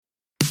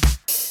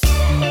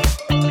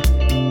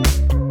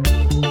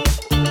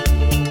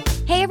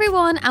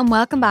everyone, and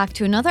welcome back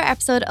to another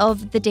episode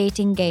of The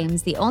Dating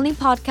Games, the only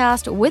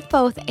podcast with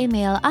both a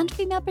male and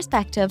female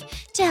perspective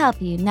to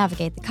help you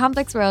navigate the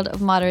complex world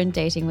of modern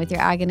dating with your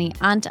agony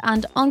aunt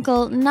and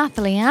uncle,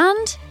 Nathalie,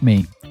 and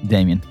me,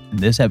 Damien. In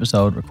this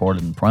episode,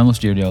 recorded in Primal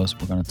Studios,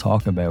 we're going to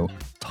talk about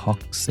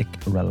toxic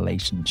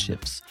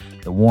relationships,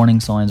 the warning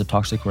signs of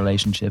toxic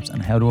relationships,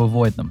 and how to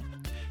avoid them.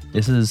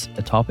 This is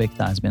a topic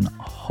that has been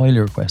highly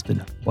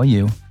requested by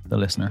you, the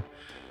listener.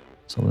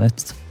 So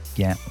let's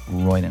get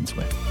right into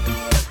it.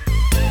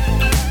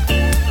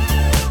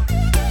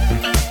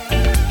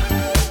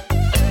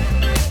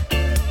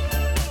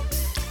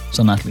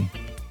 So Nathalie,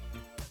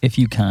 if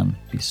you can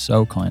be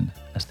so kind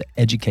as to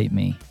educate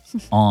me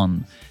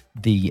on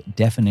the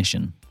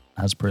definition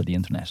as per the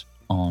internet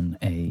on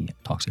a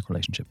toxic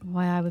relationship.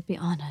 Why I would be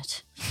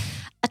honoured.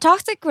 A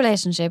toxic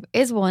relationship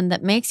is one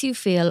that makes you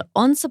feel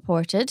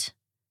unsupported,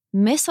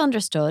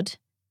 misunderstood,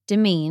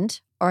 demeaned,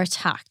 or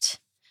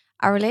attacked.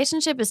 A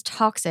relationship is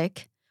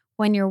toxic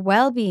when your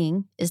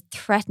well-being is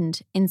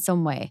threatened in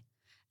some way,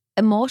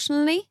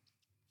 emotionally,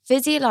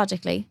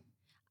 physiologically,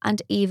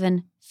 and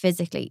even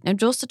physically. Now,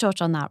 just to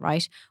touch on that,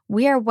 right?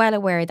 We are well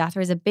aware that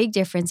there is a big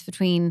difference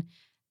between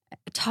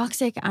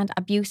toxic and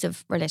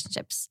abusive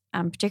relationships,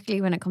 and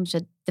particularly when it comes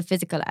to the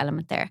physical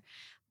element there.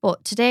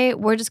 But today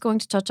we're just going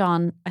to touch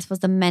on, I suppose,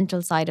 the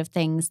mental side of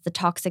things, the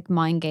toxic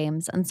mind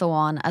games and so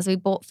on, as we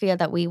both feel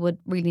that we would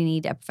really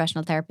need a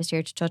professional therapist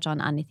here to touch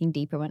on anything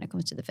deeper when it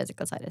comes to the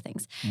physical side of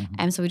things.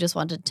 So we just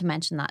wanted to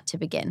mention that to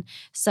begin.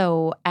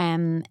 So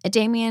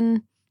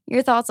Damien,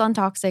 your thoughts on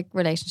toxic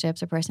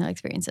relationships or personal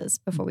experiences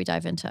before we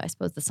dive into, I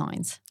suppose, the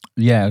signs?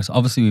 Yeah, so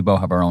obviously we both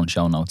have our own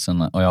show notes,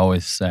 and I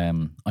always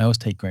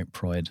take great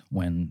pride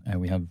when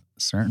we have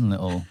certain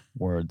little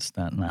words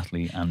that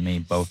Nathalie and me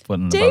both put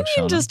in the both show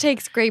Damien just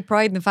takes great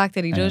pride in the fact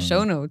that he does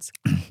show notes.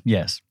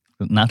 Yes,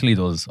 Nathalie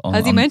does.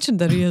 Has he mentioned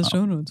that he has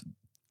show notes?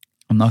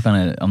 I'm not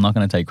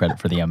gonna take credit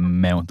for the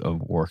amount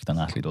of work that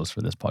Nathalie does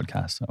for this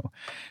podcast. So,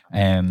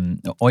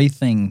 I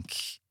think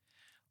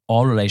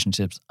all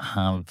relationships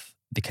have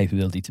the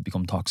capability to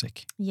become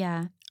toxic.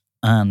 Yeah.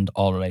 And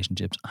all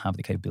relationships have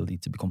the capability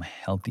to become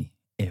healthy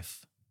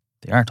if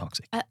they are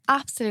toxic. I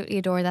absolutely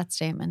adore that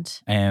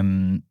statement.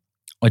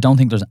 I don't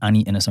think there's any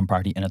innocent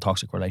party in a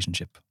toxic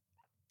relationship.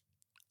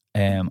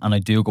 And I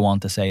do go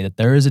on to say that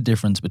there is a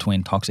difference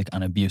between toxic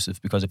and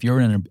abusive, because if you're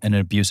in an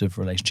abusive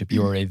relationship,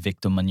 you're a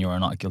victim and you're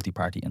not a guilty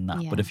party in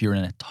that. Yeah. But if you're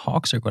in a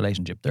toxic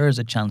relationship, there is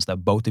a chance that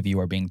both of you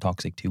are being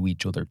toxic to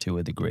each other to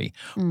a degree,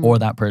 or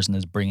that person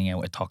is bringing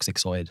out a toxic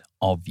side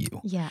of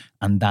you. Yeah.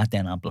 And that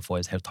then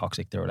amplifies how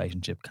toxic the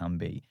relationship can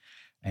be.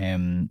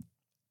 I've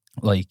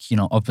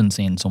been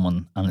seeing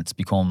someone and it's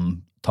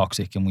become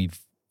toxic, and we've,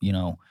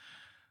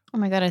 Oh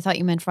my God, I thought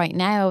you meant right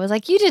now. I was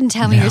like, you didn't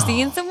tell me you're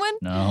seeing someone?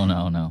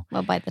 No.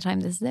 Well, by the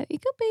time this is out, you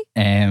could be.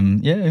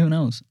 Yeah, who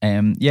knows?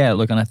 And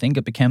I think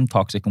it became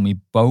toxic, and we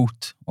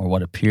both, or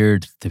what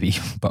appeared to be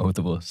both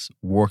of us,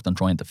 worked on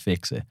trying to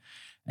fix it.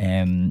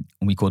 And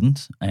we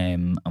couldn't.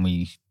 And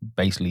we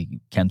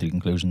basically came to the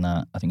conclusion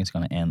that I think it's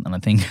going to end. And I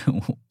think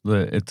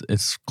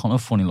it's kind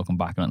of funny looking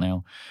back on it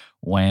now,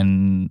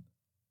 when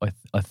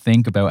I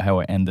think about how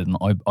it ended, and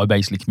I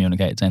basically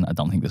communicated saying, I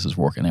don't think this is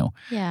working out.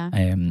 Yeah.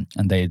 And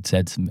they had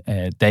said,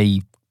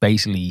 they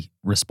basically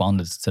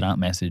responded to that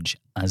message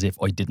as if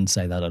I didn't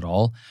say that at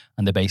all.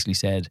 And they basically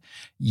said,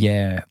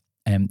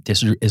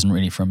 this isn't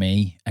really for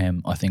me.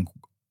 I think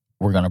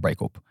we're going to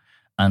break up.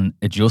 And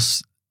it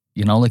just,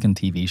 like in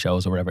TV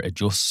shows or whatever, it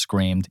just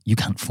screamed, you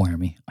can't fire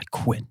me. I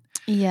quit.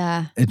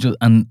 Yeah.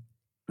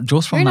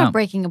 Just from You're that, not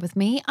breaking up with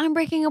me. I'm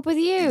breaking up with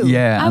you.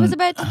 Yeah. I was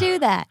about to do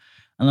that.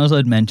 And as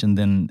I'd mentioned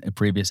in a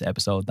previous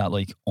episode, that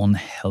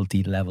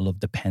unhealthy level of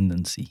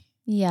dependency.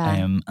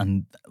 Yeah.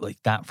 And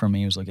that for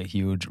me was a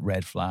huge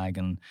red flag.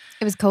 And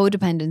it was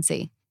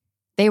codependency.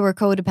 They were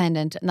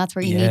codependent, and that's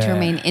where you need to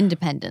remain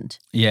independent.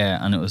 Yeah.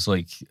 And it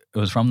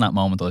was from that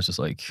moment I was just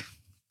like,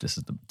 this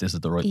is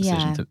the right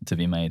decision to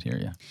be made here.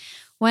 Yeah.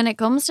 When it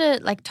comes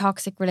to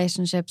toxic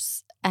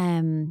relationships,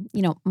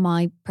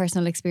 my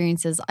personal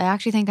experiences, I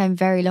actually think I'm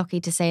very lucky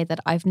to say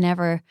that I've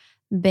never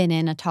been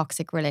in a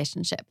toxic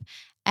relationship.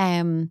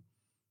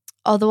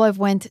 Although I've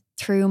went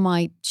through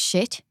my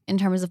shit in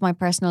terms of my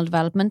personal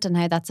development and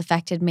how that's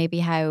affected maybe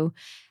how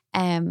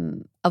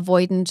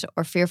avoidant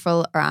or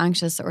fearful or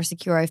anxious or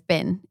secure I've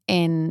been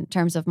in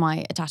terms of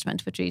my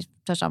attachment, which we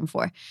touched on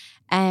before.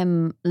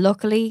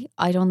 Luckily,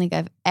 I don't think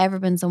I've ever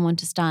been someone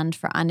to stand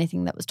for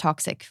anything that was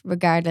toxic,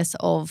 regardless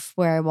of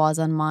where I was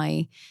on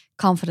my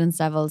confidence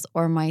levels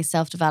or my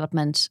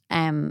self-development.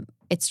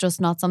 It's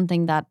just not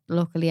something that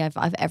luckily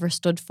I've ever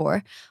stood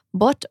for.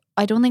 But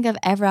I don't think I've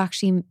ever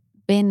actually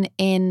been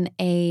in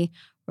a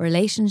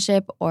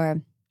relationship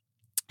or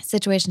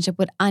situationship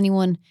with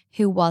anyone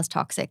who was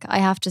toxic. I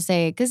have to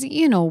say, because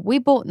we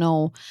both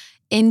know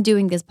in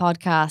doing this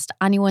podcast,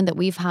 anyone that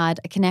we've had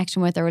a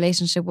connection with, a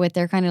relationship with,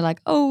 they're kind of like,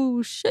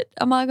 oh shit,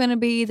 am I going to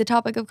be the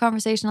topic of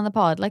conversation on the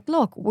pod?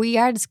 Look, we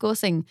are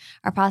discussing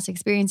our past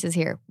experiences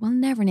here. We'll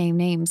never name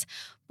names.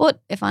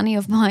 But if any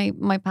of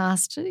my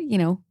past,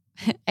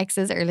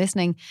 exes are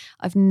listening,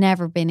 I've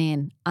never been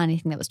in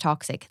anything that was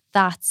toxic.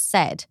 That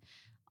said,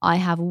 I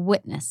have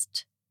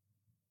witnessed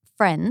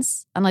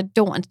friends, and I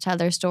don't want to tell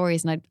their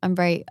stories, and I'm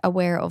very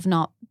aware of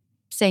not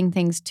saying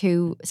things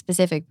too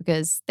specific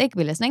because they could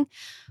be listening,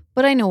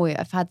 but I know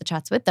I've had the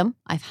chats with them.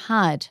 I've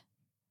had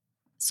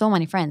so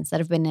many friends that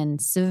have been in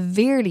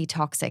severely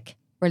toxic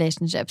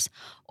relationships,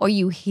 or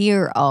you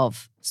hear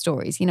of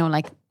stories, you know,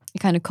 like it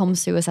kind of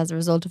comes to us as a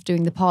result of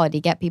doing the pod. You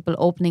get people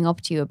opening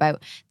up to you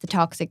about the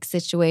toxic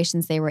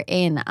situations they were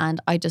in, and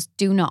I just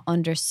do not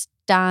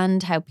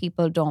understand how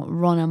people don't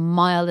run a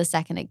mile the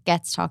second it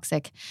gets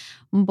toxic.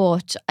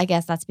 But I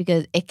guess that's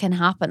because it can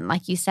happen.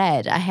 Like you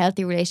said, a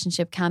healthy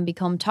relationship can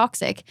become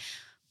toxic,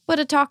 but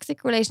a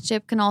toxic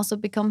relationship can also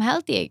become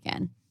healthy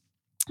again.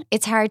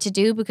 It's hard to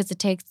do because it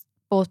takes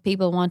both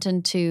people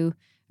wanting to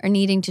or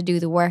needing to do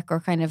the work or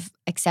kind of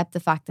accept the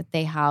fact that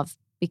they have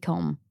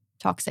become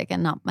toxic,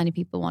 and not many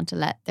people want to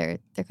let their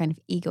kind of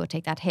ego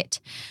take that hit.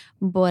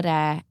 But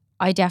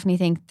I definitely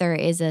think there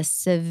is a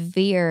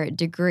severe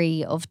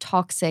degree of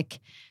toxic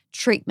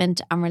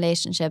treatment and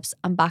relationships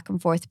and back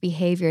and forth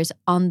behaviors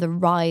on the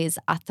rise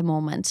at the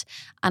moment.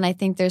 And I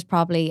think there's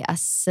probably a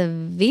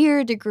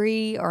severe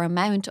degree or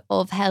amount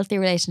of healthy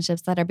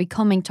relationships that are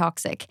becoming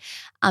toxic.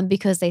 And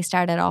because they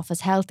started off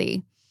as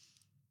healthy,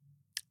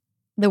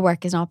 the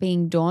work is not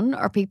being done,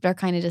 or people are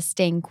kind of just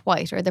staying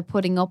quiet, or they're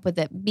putting up with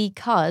it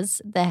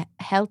because the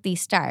healthy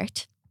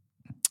start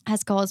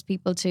has caused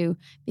people to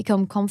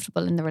become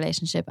comfortable in the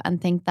relationship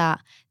and think that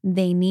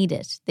they need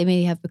it. They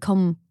may have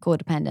become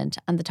codependent,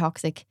 and the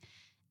toxic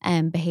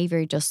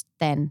behavior just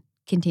then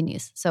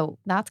continues. So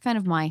that's kind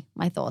of my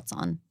thoughts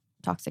on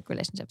toxic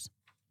relationships.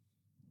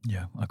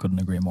 Yeah, I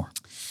couldn't agree more.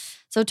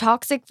 So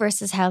toxic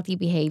versus healthy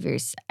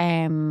behaviors.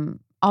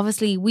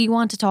 Obviously, we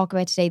want to talk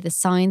about today the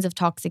signs of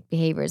toxic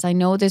behaviors. I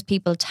know there's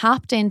people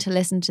tapped in to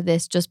listen to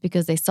this just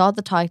because they saw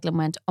the title and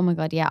went, "Oh my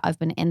God, yeah, I've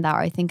been in that," or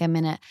 "I think I'm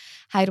in it.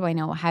 How do I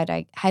know? How do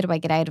I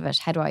get out of it?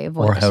 How do I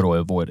avoid it?" Or how do I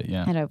avoid it?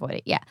 Yeah. How do I avoid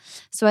it? Yeah.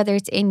 So whether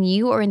it's in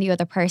you or in the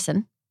other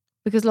person,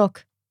 because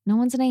look, no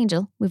one's an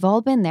angel. We've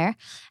all been there.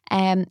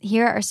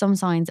 Here are some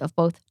signs of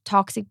both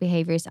toxic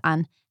behaviors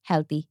and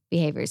healthy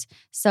behaviors.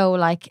 So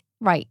like,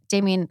 right,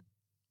 Damien,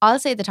 I'll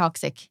say the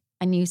toxic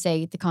and you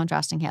say the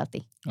contrasting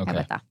healthy. Okay. How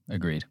about that?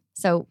 Agreed.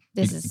 So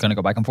this is going to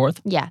go back and forth?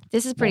 Yeah,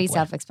 this is pretty boy.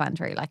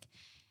 self-explanatory. Like,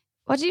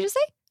 what did you just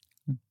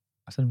say?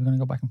 I said we're going to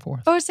go back and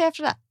forth. What did you say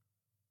after that?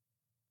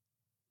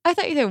 I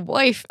thought you said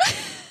wife.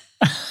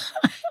 You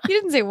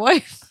didn't say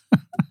wife. I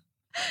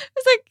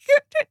was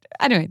like,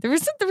 anyway, there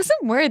was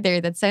some word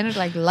there that sounded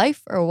like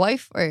life or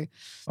wife or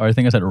I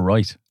think I said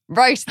right.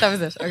 right. That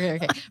was it.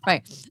 Okay.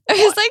 Right. I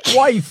was like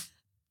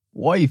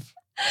Wife.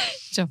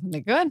 jumping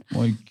the gun.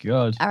 My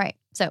God. All right.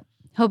 So,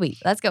 hubby,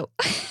 let's go.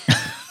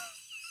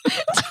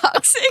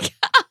 Toxic.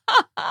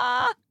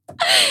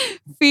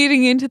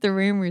 Feeding into the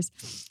rumors.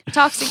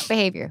 Toxic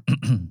behavior.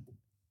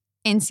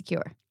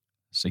 Insecure.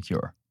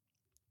 Secure.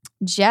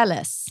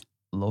 Jealous.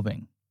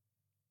 Loving.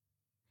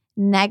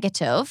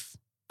 Negative.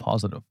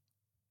 Positive.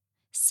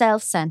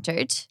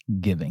 Self-centered.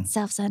 Giving.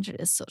 Self-centered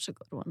is such a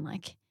good one.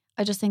 Like,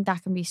 I just think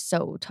that can be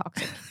so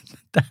toxic.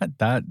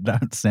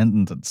 that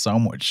sentence had so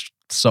much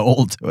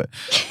soul to it.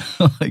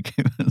 Like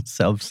it was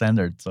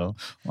self-centered. So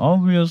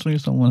obviously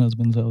someone has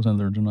been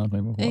self-centered and not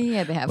me before.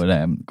 Yeah, they have.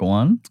 But go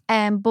on.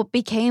 But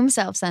became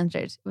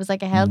self-centered. It was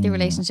like a healthy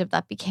relationship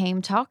that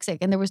became toxic,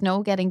 and there was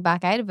no getting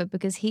back out of it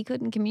because he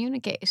couldn't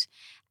communicate.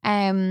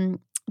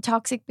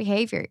 Toxic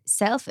behavior.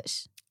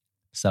 Selfish.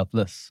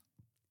 Selfless.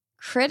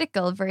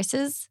 Critical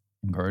versus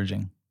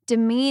Encouraging.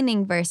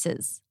 demeaning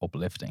versus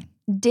Uplifting.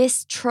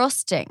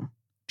 distrusting.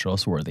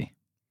 Trustworthy.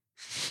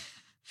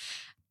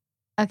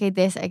 Okay,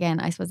 this again,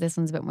 I suppose this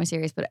one's a bit more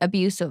serious, but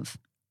abusive.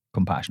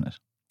 Compassionate.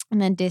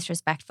 And then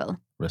disrespectful.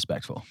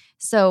 Respectful.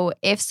 So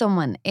if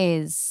someone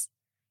is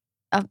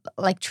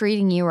like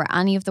treating you, or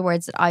any of the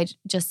words that I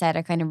just said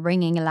are kind of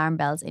ringing alarm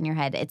bells in your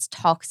head, it's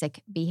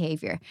toxic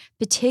behavior.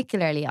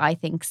 Particularly, I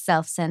think,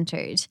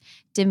 self-centered,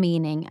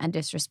 demeaning and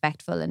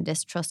disrespectful and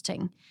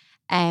distrusting.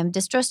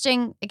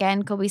 Distrusting,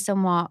 again, could be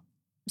somewhat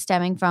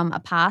stemming from a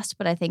past,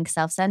 but I think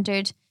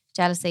self-centered,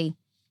 jealousy,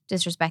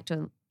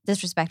 disrespectful,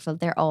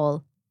 they're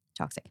all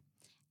toxic.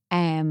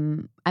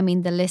 I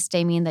mean, the list,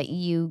 Damien, that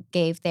you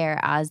gave there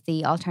as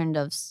the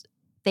alternatives,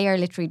 they are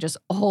literally just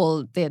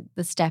all the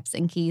steps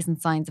and keys and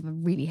signs of a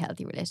really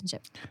healthy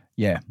relationship.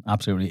 Yeah,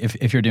 absolutely.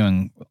 If you're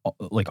doing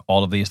like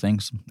all of these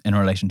things in a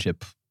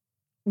relationship,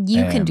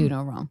 you can do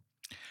no wrong.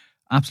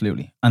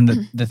 Absolutely.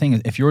 And the thing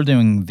is, if you're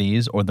doing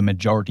these or the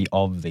majority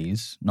of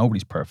these,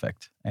 nobody's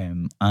perfect.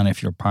 And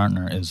if your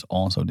partner is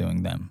also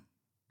doing them,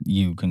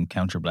 you can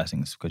count your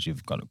blessings because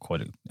you've got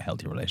quite a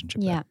healthy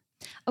relationship. Yeah.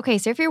 Okay,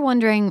 so if you're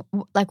wondering,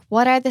 like,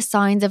 what are the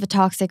signs of a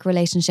toxic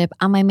relationship?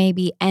 Am I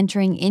maybe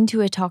entering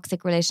into a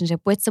toxic relationship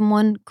with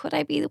someone? Could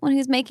I be the one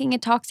who's making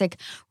it toxic?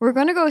 We're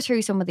going to go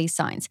through some of these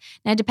signs.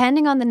 Now,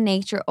 depending on the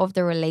nature of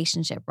the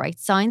relationship, right?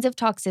 Signs of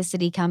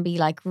toxicity can be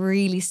like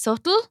really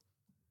subtle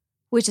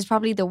which is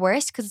probably the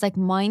worst because it's like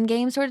mind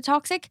game sort of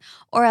toxic,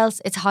 or else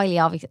it's highly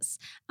obvious.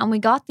 And we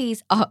got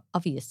these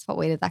obvious. What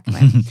way did that come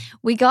out?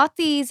 We got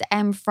these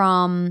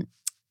from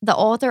the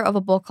author of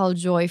a book called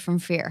Joy from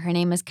Fear. Her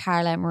name is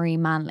Carla Marie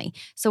Manley.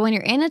 So when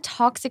you're in a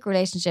toxic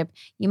relationship,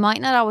 you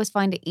might not always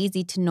find it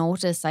easy to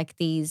notice like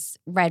these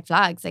red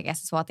flags, I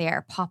guess is what they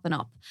are, popping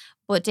up.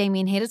 But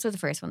Damien, hit us with the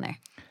first one there.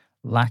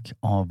 Lack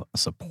of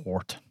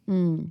support.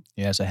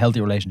 Yeah, so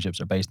healthy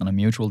relationships are based on a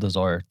mutual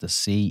desire to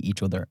see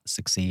each other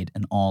succeed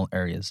in all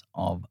areas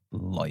of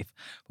life.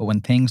 But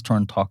when things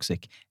turn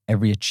toxic,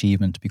 every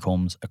achievement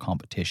becomes a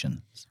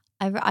competition.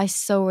 I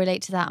so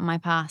relate to that in my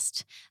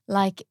past.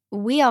 Like,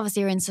 we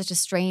obviously are in such a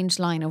strange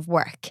line of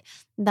work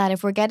that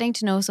if we're getting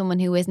to know someone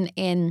who isn't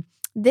in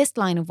this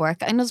line of work,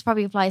 I know this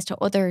probably applies to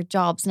other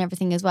jobs and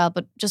everything as well,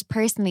 but just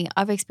personally,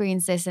 I've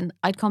experienced this, and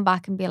I'd come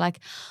back and be like,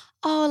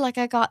 oh, like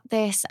I got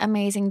this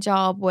amazing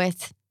job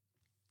with,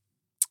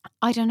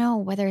 I don't know,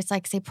 whether it's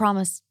like, say,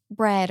 Promise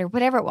Bread or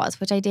whatever it was,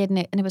 which I did, and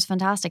it was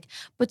fantastic.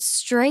 But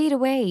straight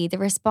away, the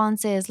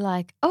response is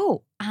like,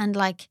 oh, and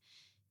like,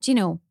 do you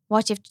know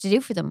what you have to do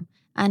for them?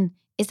 And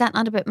is that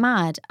not a bit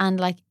mad? And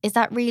like, is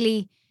that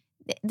really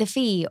the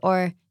fee?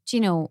 Or, do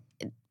you know,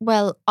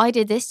 well, I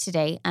did this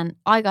today and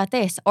I got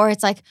this. Or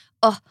it's like,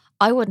 oh,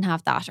 I wouldn't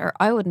have that, or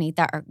I wouldn't eat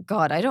that, or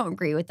God, I don't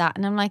agree with that.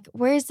 And I'm like,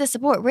 where's the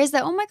support? Where's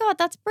the, oh my God,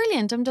 that's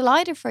brilliant. I'm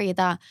delighted for you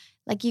that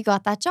like you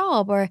got that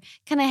job. Or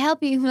can I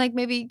help you like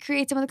maybe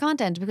create some of the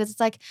content? Because it's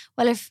like,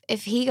 well,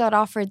 if he got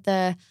offered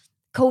the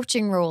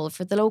coaching role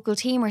for the local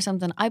team or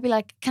something, I'd be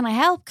like, can I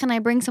help? Can I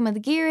bring some of the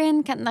gear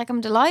in? I'm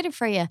delighted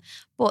for you.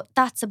 But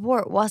that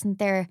support wasn't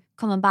there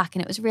coming back.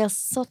 And it was a real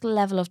subtle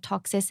level of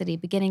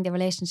toxicity beginning the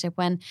relationship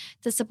when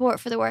the support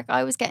for the work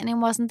I was getting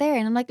in wasn't there.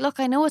 And I'm like, look,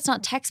 I know it's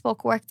not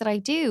textbook work that I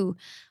do,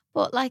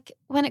 but like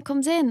when it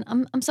comes in,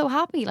 I'm so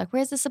happy. Like,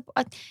 where's the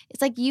support?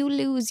 It's like you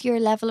lose your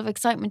level of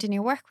excitement in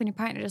your work when your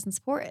partner doesn't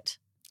support it.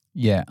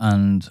 Yeah,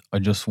 and I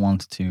just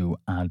want to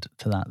add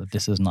to that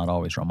this is not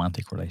always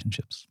romantic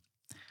relationships.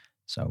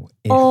 So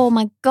oh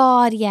my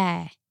God,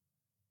 yeah.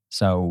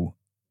 So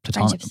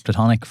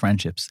platonic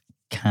friendships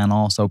can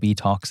also be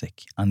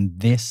toxic. And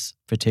this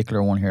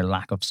particular one here,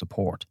 lack of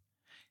support,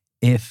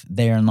 if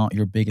they are not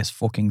your biggest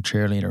fucking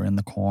cheerleader in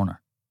the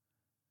corner,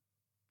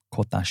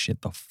 cut that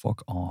shit the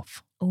fuck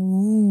off.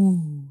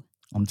 Ooh.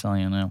 I'm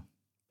telling you now.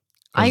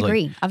 I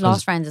agree. Like, I've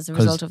lost friends as a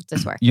result of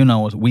this work. You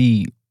know,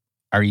 we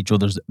are each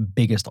other's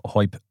biggest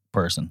hype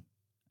person.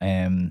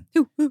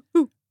 Who?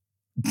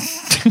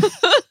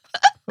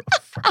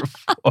 For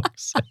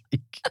fuck's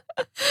sake.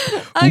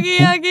 Okay.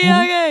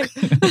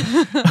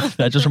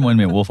 That just reminded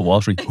me of Wolf of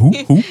Wall Street. Who?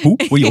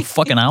 Were you a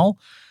fucking owl?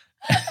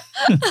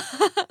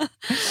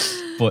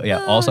 But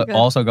yeah,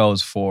 also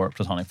goes for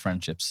platonic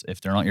friendships. If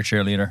they're not your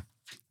cheerleader,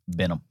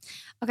 bin them.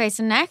 Okay,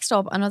 so next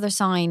up, another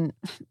sign,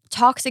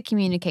 toxic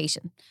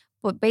communication.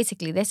 But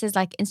basically, this is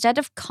like, instead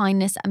of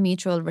kindness and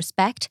mutual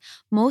respect,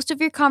 most of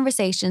your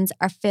conversations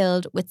are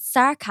filled with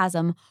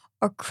sarcasm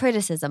or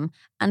criticism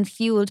and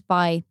fueled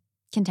by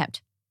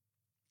contempt.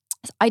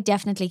 I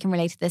definitely can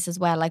relate to this as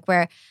well, like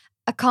where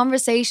a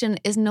conversation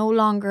is no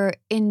longer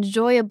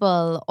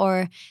enjoyable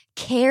or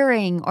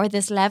caring or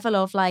this level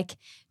of like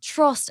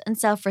trust and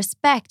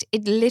self-respect.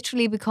 It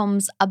literally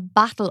becomes a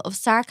battle of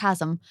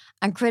sarcasm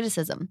and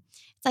criticism.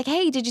 It's like,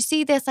 hey, did you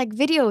see this like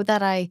video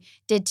that I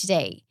did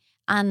today?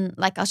 And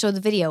like, I'll show the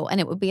video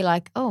and it would be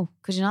like, oh,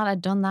 could you not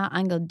have done that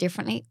angle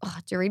differently? Oh,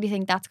 do you really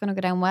think that's going to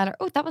go down well? Or,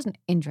 oh, that was an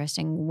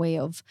interesting way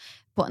of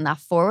putting that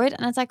forward.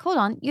 And it's like, hold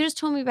on, you just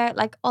told me about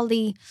like all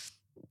the,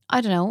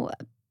 I don't know,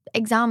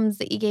 exams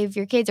that you gave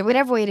your kids or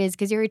whatever way it is,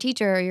 because you're a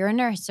teacher or you're a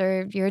nurse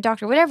or you're a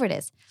doctor, whatever it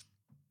is.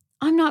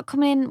 I'm not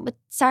coming in with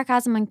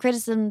sarcasm and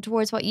criticism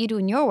towards what you do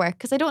in your work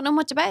because I don't know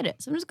much about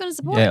it. So I'm just going to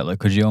support it. Yeah, like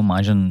could you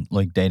imagine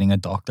like dating a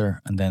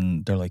doctor and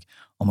then they're like,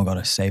 oh my God,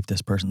 I saved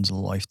this person's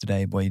life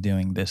today by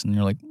doing this. And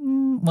you're like,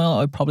 well,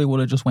 I probably would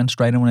have just went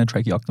straight in with a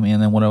tracheotomy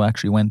and then would have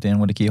actually went in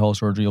with a keyhole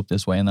surgery up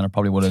this way. And then I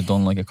probably would have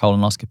done like a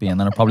colonoscopy and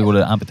then I probably would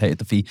have amputated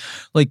the feet.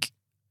 Like,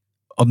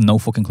 I've no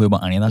fucking clue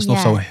about any of that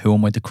stuff, so who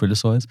am I to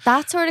criticize?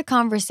 That sort of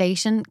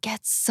conversation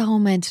gets so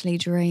mentally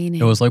draining.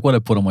 It was like what I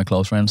put on my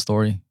close friend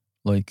story.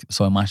 Like,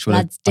 so I matched with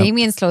Lads,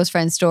 Damien's close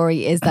friend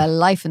story is the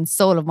life and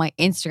soul of my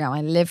Instagram.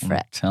 I live for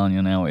it. I'm telling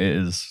you now,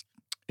 it's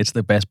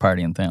the best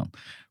party in town.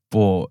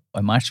 But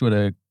I matched with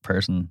a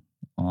person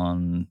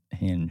on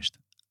Hinged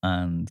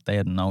and they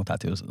had no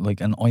tattoos.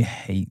 Like, and I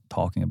hate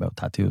talking about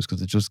tattoos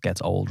because it just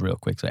gets old real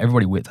quick. So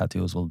everybody with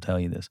tattoos will tell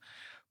you this.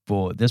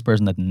 But this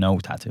person had no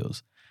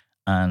tattoos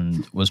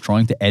and was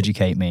trying to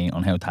educate me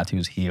on how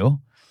tattoos heal.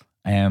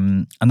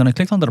 And then I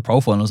clicked onto the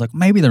profile and I was like,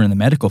 maybe they're in the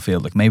medical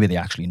field. Like maybe they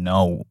actually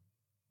know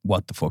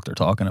what the fuck they're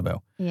talking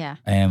about. Yeah.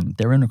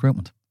 They're in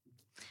recruitment.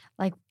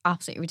 Like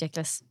absolutely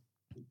ridiculous.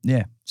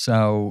 Yeah.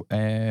 So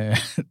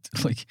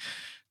like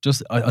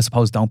just I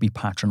suppose don't be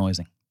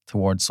patronizing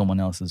towards someone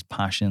else's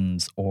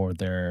passions or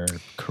their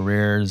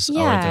careers or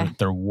Yeah.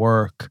 their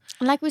work.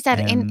 And like we said,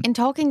 Um, in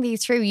talking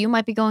these through, you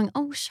might be going,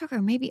 oh,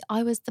 sugar, maybe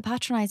I was the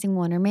patronizing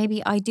one, or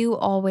maybe I do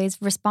always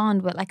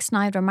respond with like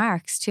snide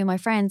remarks to my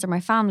friends or my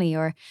family,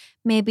 or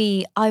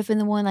maybe I've been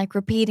the one like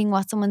repeating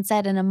what someone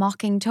said in a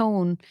mocking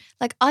tone.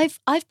 Like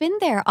I've been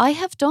there. I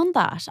have done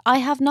that. I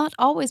have not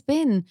always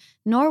been,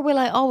 nor will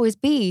I always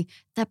be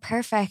the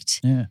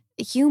perfect yeah.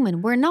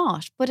 human. We're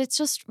not, but it's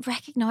just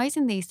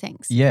recognizing these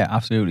things. Yeah,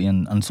 absolutely.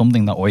 And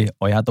something that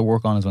I had to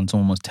work on is when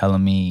someone was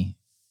telling me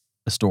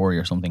a story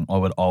or something, I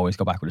would always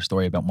go back with a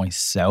story about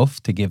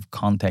myself to give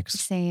context,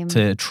 Same.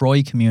 to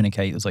try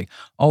communicate. It's like,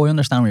 oh, I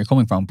understand where you're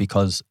coming from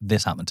because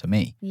this happened to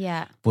me.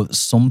 Yeah. But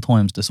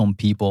sometimes to some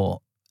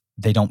people,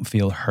 they don't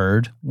feel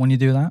heard when you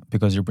do that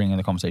because you're bringing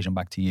the conversation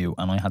back to you.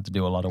 And I had to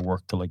do a lot of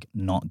work to like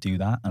not do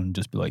that and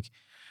just be like,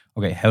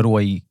 okay, how do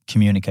I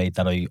communicate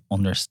that I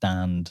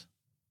understand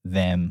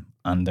them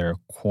and their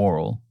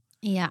quarrel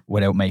Yeah.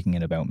 without making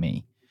it about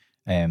me?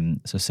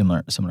 So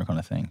similar kind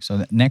of thing. So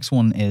the next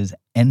one is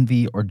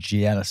envy or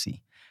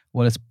jealousy.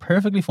 Well, it's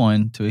perfectly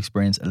fine to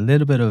experience a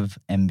little bit of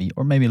envy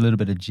or maybe a little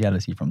bit of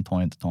jealousy from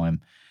time to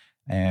time.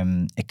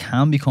 It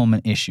can become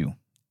an issue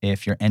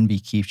if your envy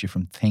keeps you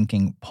from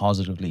thinking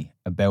positively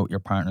about your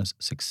partner's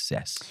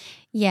success.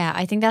 Yeah,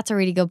 I think that's a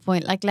really good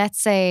point. Like, let's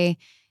say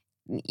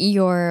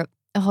your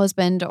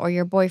husband or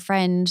your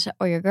boyfriend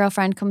or your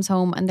girlfriend comes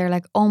home and they're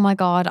like, oh my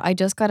God, I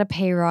just got a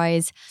pay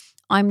rise.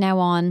 I'm now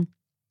on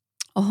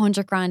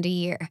 100 grand a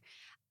year.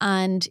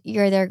 And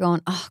you're there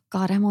going, oh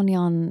God, I'm only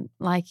on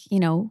like,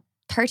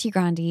 30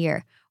 grand a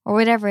year or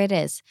whatever it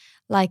is.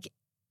 Like,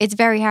 it's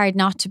very hard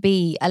not to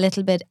be a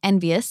little bit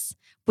envious,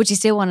 but you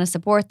still want to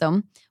support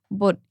them.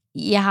 But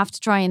you have to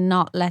try and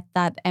not let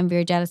that envy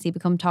or jealousy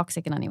become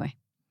toxic in any way.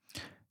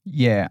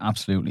 Yeah,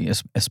 absolutely.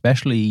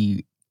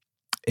 Especially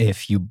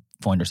if you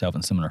find yourself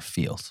in similar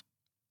fields.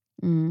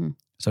 Mm.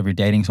 So if you're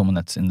dating someone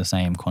that's in the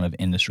same kind of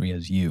industry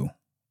as you,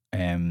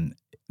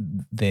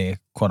 the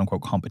quote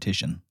unquote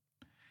competition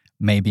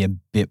may be a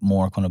bit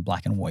more kind of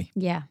black and white.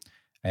 Yeah.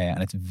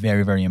 And it's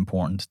very, very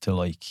important to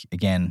like,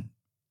 again,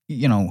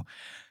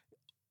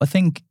 I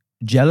think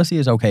jealousy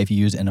is okay if you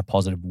use it in a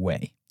positive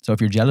way. So if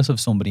you're jealous of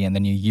somebody and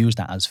then you use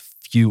that as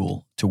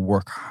fuel to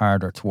work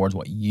harder towards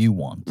what you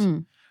want,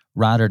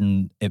 rather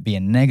than it be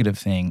a negative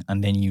thing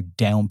and then you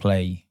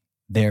downplay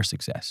their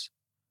success.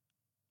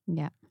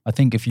 Yeah. I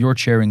think if you're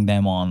cheering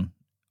them on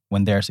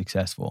when they're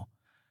successful,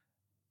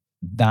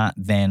 that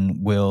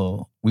then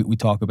will, we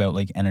talk about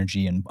like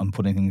energy and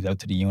putting things out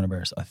to the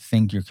universe. I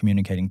think you're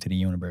communicating to the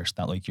universe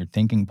that like you're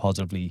thinking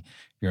positively,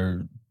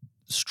 you're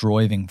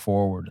striving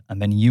forward,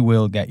 and then you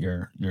will get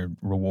your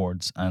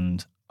rewards,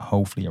 and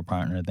hopefully your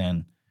partner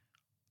then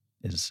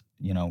is,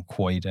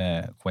 quite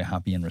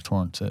happy in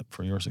return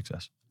for your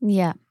success.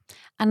 Yeah.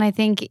 And I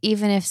think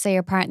even if, say,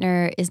 your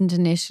partner isn't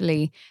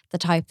initially the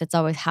type that's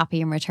always happy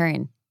in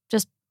return,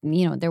 just,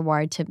 they're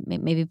wired to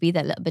maybe be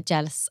that little bit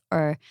jealous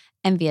or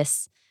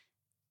envious.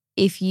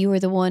 If you are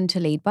the one to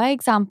lead by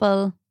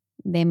example,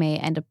 they may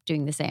end up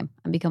doing the same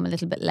and become a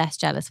little bit less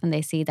jealous when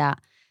they see that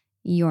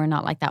you're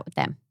not like that with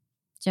them.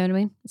 Do you know what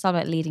I mean? It's all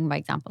about leading by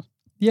example.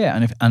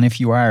 Yeah, and if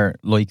you are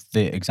like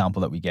the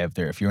example that we gave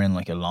there, if you're in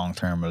like a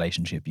long-term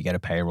relationship, you get a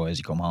pay rise,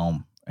 you come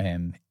home.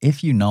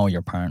 If you know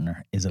your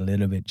partner is a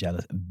little bit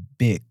jealous, a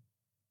bit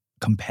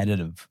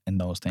competitive in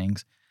those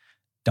things,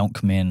 don't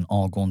come in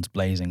all guns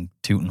blazing,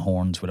 tooting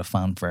horns with a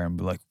fanfare and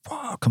be like,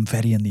 wow,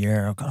 confetti in the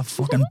air, I've got a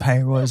fucking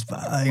pay rise,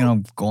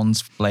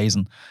 guns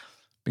blazing,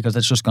 because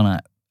it's just going to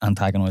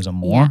antagonize them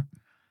more.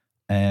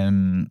 Yeah.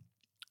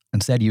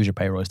 Instead, use your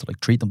pay rise to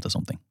like treat them to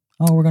something.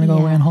 Oh, we're going to go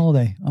away on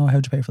holiday. Oh,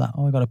 how'd you pay for that?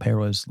 Oh, I got a pay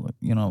rise. Like,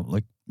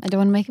 I don't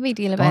want to make a big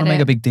deal about it. I don't want to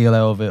make a big deal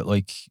out of it.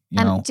 Like,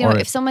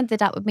 if someone did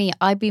that with me,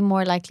 I'd be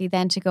more likely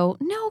then to go,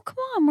 no, come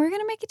on, we're going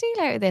to make a deal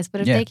out of this.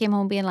 But if they came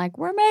home being like,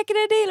 we're making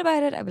a deal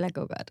about it, I'd be like,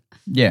 oh God.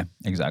 Yeah,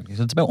 exactly.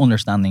 So it's about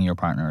understanding your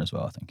partner as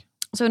well, I think.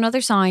 So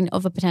another sign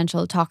of a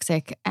potential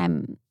toxic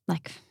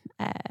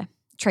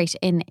trait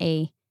in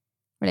a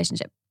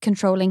relationship,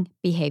 controlling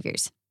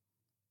behaviors.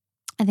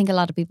 I think a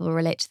lot of people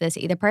relate to this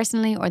either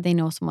personally or they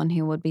know someone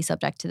who would be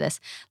subject to this.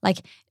 Like,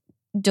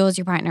 does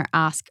your partner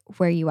ask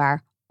where you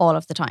are all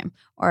of the time?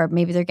 Or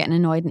maybe they're getting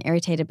annoyed and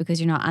irritated because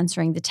you're not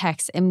answering the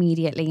text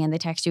immediately and they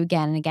text you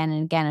again and again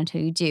and again until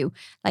you do.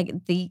 Like,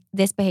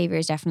 this behavior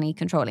is definitely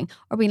controlling.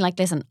 Or being like,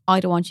 listen, I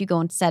don't want you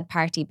going to said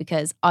party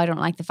because I don't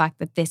like the fact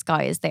that this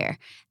guy is there.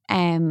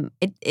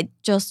 It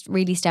just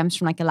really stems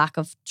from like a lack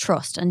of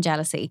trust and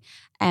jealousy.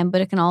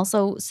 But it can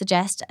also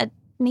suggest a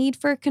need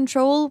for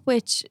control,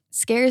 which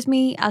scares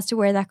me as to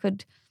where that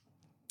could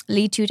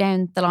lead to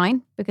down the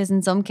line, because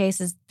in some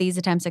cases these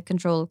attempts at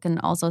control can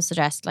also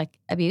suggest like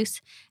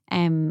abuse.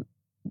 Again,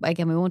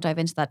 we won't dive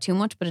into that too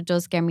much, but it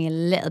does scare me a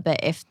little bit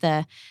if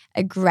the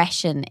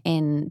aggression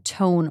in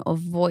tone of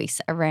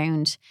voice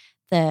around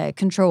the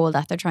control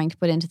that they're trying to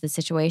put into the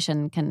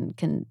situation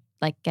can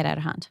like get out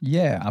of hand.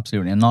 Yeah,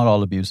 absolutely. And not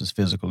all abuse is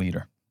physical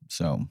either.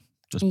 So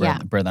just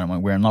bear that in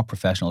mind. We're not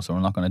professionals, so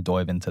we're not going to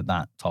dive into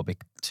that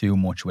topic too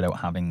much without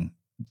having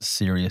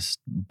serious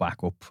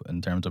backup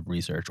in terms of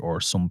research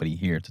or somebody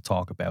here to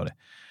talk about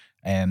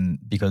it.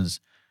 Because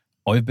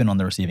I've been on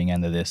the receiving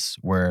end of this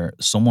where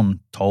someone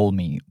told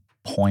me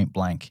point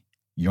blank,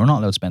 you're not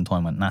allowed to spend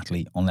time with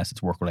Natalie unless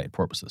it's work-related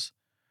purposes,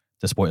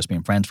 despite us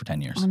being friends for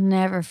 10 years. I'll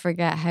never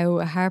forget how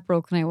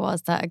heartbroken I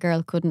was that a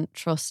girl couldn't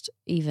trust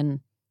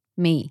even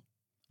me.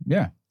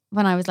 Yeah.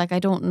 When I was like, I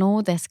don't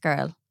know this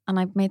girl. And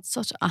I've made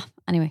such...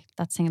 anyway,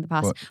 that's thing in the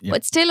past. But, yeah. But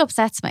it still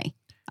upsets me.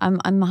 I'm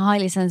a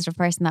highly sensitive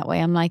person that way.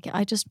 I'm like,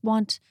 I just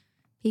want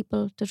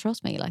people to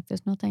trust me. Like,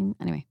 there's nothing...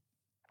 Anyway.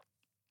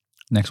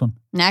 Next one.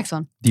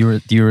 Do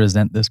you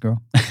resent this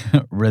girl?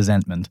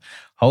 Resentment.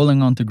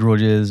 Holding on to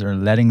grudges or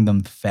letting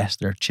them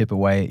fester, chip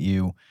away at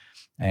you.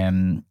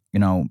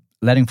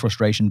 Letting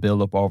frustration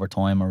build up over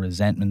time, or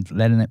resentment,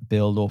 letting it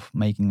build up,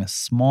 making a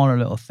smaller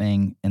little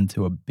thing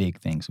into a big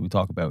thing. So we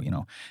talk about,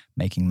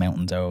 making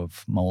mountains out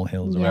of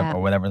molehills or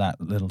whatever that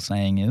little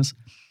saying is.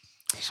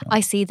 So. I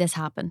see this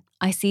happen.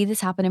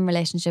 In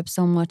relationships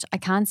so much. I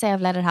can't say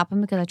I've let it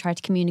happen because I try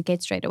to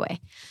communicate straight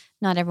away.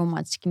 Not everyone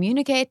wants to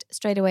communicate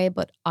straight away,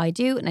 but I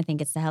do, and I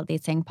think it's the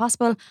healthiest thing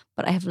possible.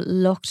 But I have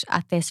looked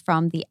at this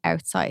from the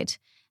outside,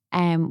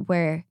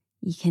 where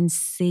you can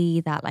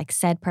see that like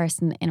said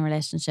person in a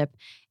relationship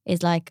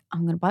is like,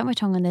 I'm going to bite my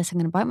tongue on this,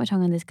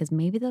 because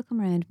maybe they'll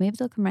come around,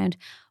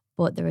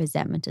 but the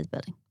resentment is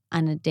building.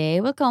 And a day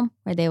will come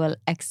where they will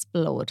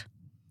explode.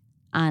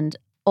 And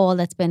all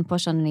that's been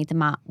pushed underneath the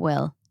mat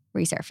will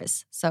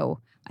resurface. So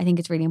I think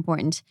it's really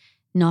important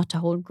not to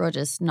hold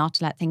grudges, not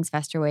to let things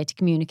fester away, to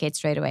communicate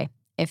straight away.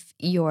 If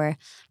your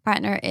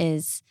partner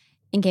is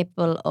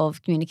incapable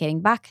of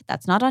communicating back,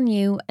 that's not on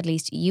you. At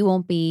least you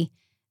won't be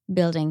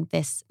building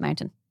this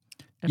mountain.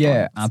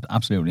 Yeah,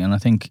 absolutely. And I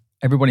think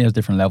everybody has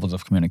different levels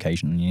of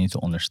communication, and you need to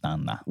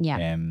understand that.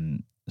 Yeah.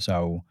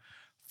 So,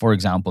 for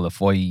example,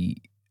 if I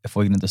get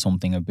into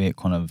something a bit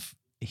kind of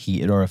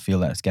heated, or I feel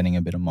that it's getting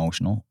a bit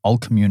emotional, I'll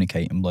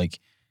communicate. I'm like,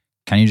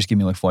 can you just give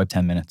me like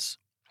 5-10 minutes?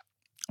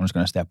 I'm just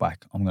going to step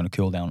back. I'm going to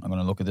cool down. I'm going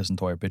to look at this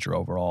entire picture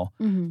overall.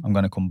 Mm-hmm. I'm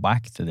going to come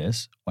back to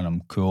this when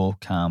I'm cool,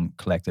 calm,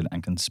 collected,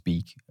 and can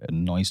speak a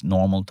nice,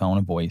 normal tone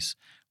of voice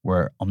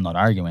where I'm not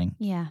arguing.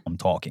 Yeah. I'm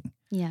talking.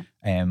 Yeah.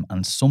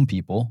 And some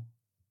people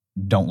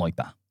don't like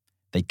that.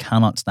 They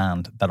cannot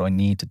stand that I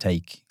need to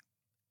take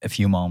a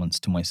few moments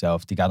to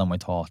myself to gather my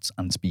thoughts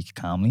and speak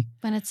calmly.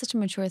 When it's such a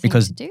mature thing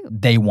because to do.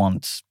 They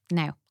want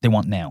now.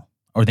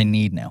 Or they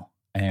need now.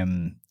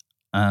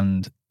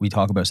 And we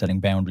talk about setting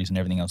boundaries and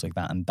everything else like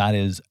that. And that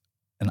is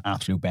an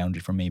absolute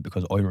boundary for me,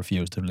 because I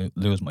refuse to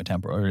lose my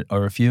temper. I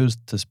refuse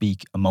to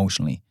speak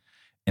emotionally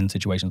in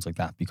situations like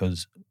that,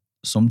 because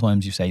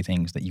sometimes you say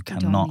things that you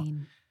cannot,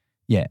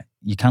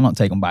 you cannot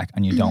take them back,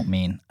 and you don't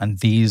mean. And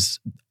it's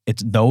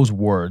those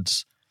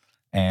words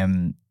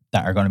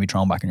that are going to be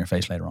thrown back in your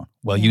face later on.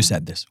 Well, you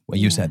said this. Well,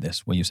 you said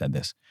this. Well, you said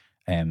this.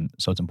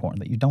 So it's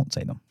important that you don't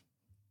say them.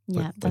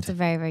 Yeah, that's a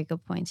very, very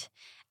good point.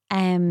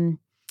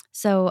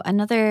 So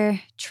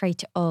another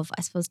trait of,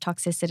 I suppose,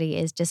 toxicity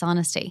is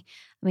dishonesty.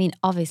 I mean,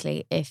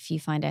 obviously, if you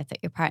find out that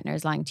your partner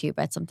is lying to you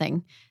about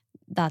something,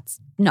 that's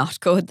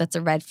not good. That's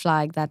a red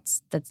flag.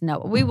 That's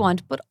not what we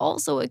want. But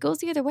also, it goes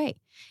the other way.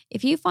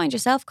 If you find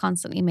yourself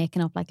constantly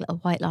making up like little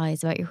white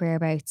lies about your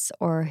whereabouts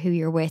or who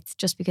you're with,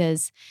 just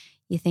because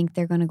you think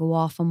they're going to go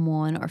off on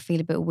one or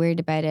feel a bit weird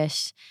about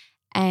it,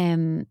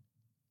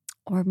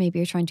 or maybe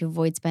you're trying to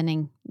avoid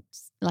spending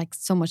like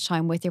so much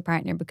time with your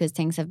partner because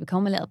things have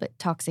become a little bit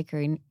toxic, or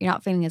you're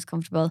not feeling as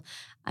comfortable.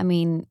 I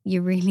mean,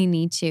 you really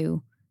need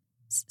to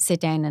sit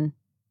down and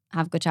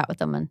have a good chat with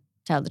them and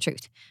tell the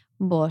truth.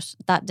 But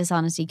that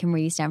dishonesty can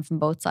really stem from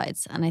both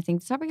sides. And I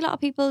think there's probably a lot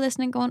of people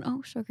listening going,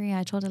 oh, sugar, yeah,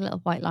 I told a little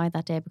white lie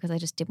that day because I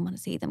just didn't want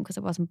to see them, because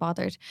I wasn't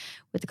bothered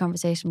with the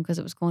conversation, because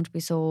it was going to be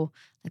so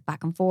like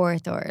back and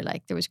forth, or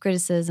like there was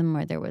criticism,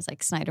 or there was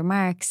like snide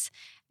remarks.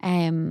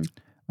 And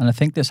I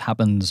think this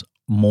happens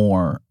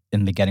more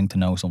in the getting to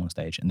know someone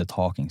stage, in the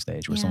talking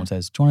stage, where someone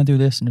says, do you want to do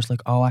this? And just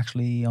like, oh,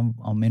 actually,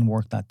 I'm in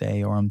work that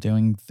day, or I'm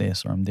doing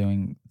this, or I'm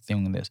doing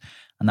this.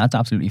 And that's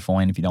absolutely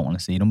fine if you don't want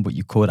to see them, but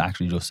you could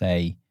actually just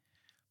say,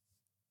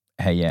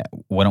 hey, yeah,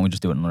 why don't we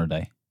just do it another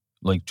day?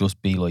 Like,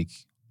 just be like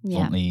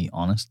bluntly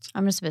honest.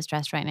 I'm just a bit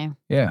stressed right now.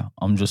 Yeah,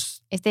 I'm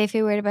just. If they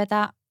feel weird about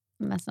that,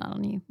 that's not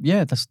on you.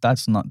 Yeah,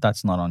 that's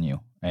not on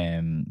you.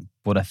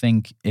 But I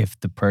think if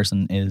the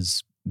person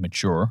is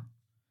mature,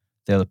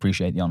 they'll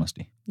appreciate the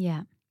honesty.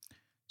 Yeah.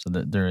 So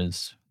that there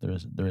is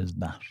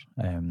that.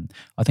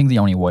 I think the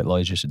only white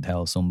lies you should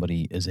tell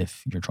somebody is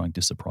if you're trying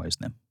to surprise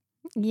them.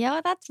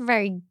 Yeah, that's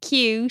very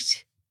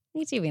cute.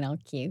 You two being all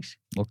cute.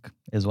 Look,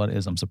 is what it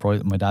is. I'm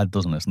surprised my dad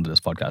doesn't listen to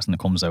this podcast, and it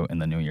comes out in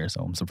the new year.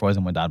 So I'm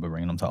surprising my dad by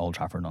bringing him to Old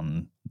Trafford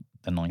on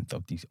the 9th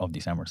of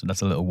December. So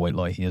that's a little white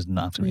lie. He has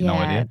absolutely no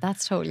idea. Yeah,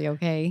 that's totally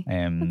okay.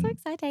 That's so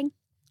exciting.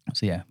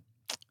 So yeah,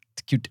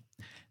 it's cute.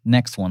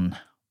 Next one,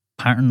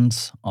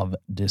 patterns of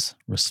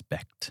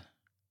disrespect.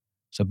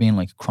 So being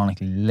like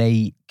chronically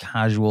late,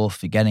 casual,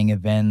 forgetting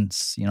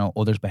events,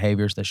 others'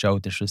 behaviors that show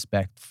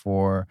disrespect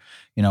for,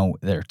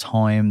 their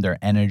time, their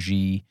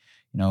energy,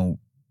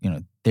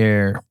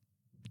 they're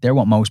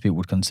what most people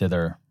would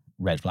consider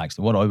red flags.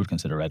 What I would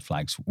consider red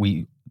flags.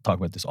 We talk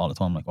about this all the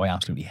time. Like, I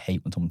absolutely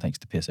hate when someone takes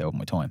the piss out of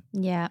my time.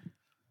 Yeah.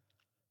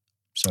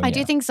 So I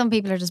do think some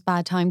people are just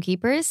bad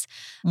timekeepers.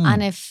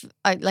 And if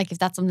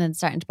that's something that's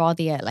starting to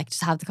bother you, like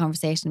just have the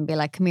conversation and be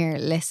like, come here,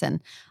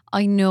 listen,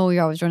 I know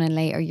you're always running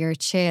late or you're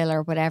chill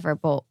or whatever,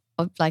 but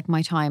like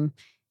my time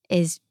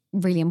is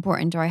really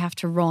important, or I have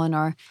to run,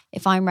 or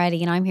if I'm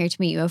ready and I'm here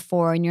to meet you at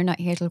 4 and you're not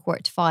here till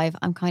 4:45,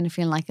 I'm kind of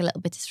feeling like a little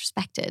bit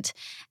disrespected.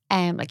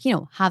 Like, you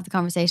know, have the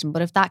conversation.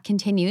 But if that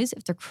continues,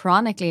 if they're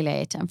chronically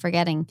late and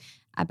forgetting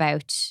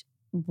about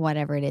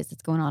whatever it is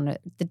that's going on,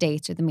 the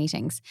dates or the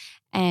meetings,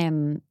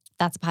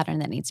 that's a pattern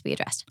that needs to be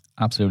addressed.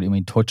 Absolutely.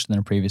 We touched in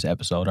a previous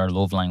episode, our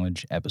love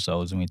language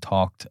episodes, and we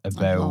talked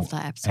about. I love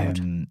that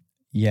episode.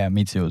 Yeah,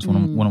 me too. It's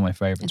one of my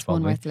favorites. It's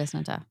probably one worth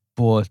listening to.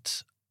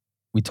 But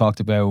we talked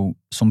about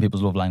some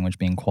people's love language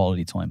being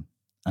quality time,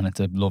 and it's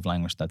a love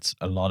language that's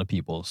a lot of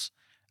people's.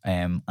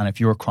 And if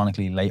you're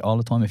chronically late all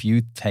the time, if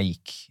you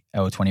take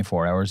out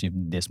 24 hours, you've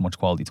this much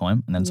quality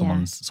time, and then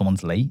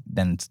someone's late,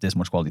 then it's this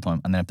much quality time,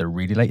 and then if they're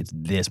really late, it's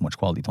this much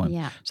quality time.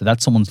 Yeah. So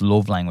that's someone's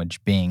love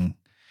language being,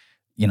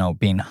 you know,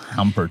 being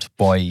hampered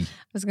by. I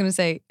was going to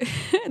say,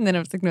 and then I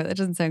was like, no, that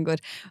doesn't sound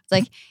good. It's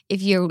like,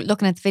 if you're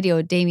looking at the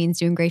video, Damien's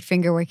doing great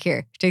finger work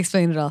here to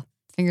explain it all.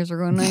 Fingers were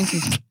going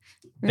 90.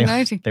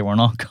 They were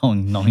not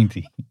going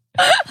 90.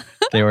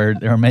 They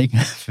were making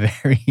a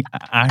very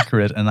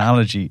accurate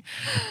analogy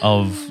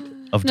of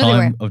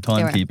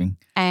timekeeping.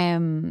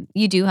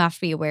 You do have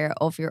to be aware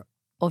of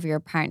your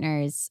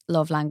partner's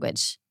love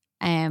language.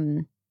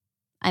 And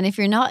if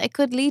you're not, it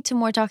could lead to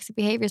more toxic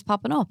behaviors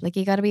popping up. Like,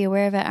 you got to be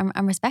aware of it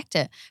and respect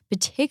it,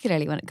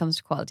 particularly when it comes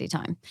to quality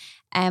time.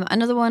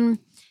 Another one,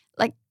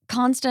 like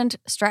constant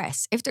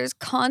stress. If there's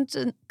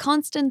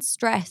constant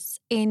stress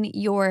in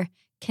your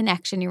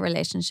connection, your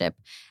relationship,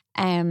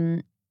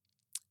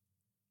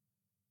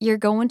 you're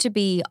going to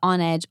be on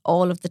edge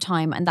all of the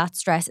time, and that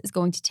stress is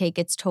going to take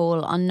its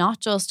toll on not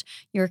just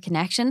your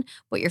connection,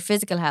 but your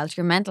physical health,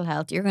 your mental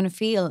health. You're going to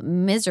feel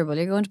miserable.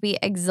 You're going to be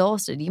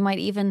exhausted. You might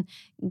even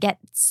get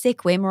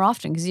sick way more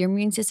often because your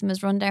immune system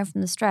is run down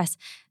from the stress.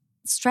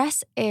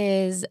 Stress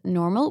is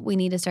normal. We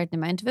need a certain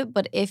amount of it.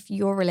 But if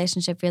your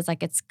relationship feels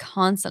like it's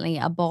constantly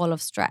a ball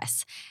of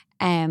stress,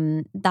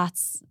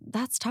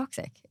 that's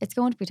toxic. It's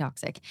going to be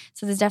toxic.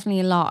 So there's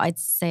definitely a lot, I'd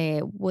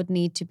say, would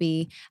need to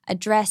be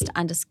addressed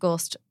and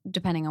discussed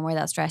depending on where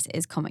that stress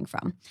is coming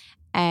from.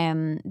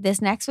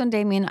 This next one,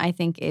 Damien, I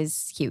think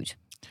is huge.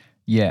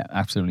 Yeah,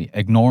 absolutely.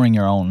 Ignoring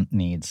your own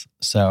needs.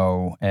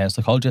 So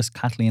psychologist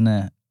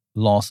Kathleen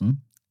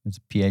Lawson, who's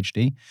a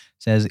PhD,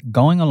 says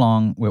going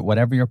along with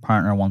whatever your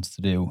partner wants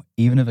to do,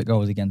 even if it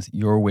goes against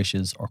your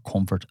wishes or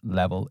comfort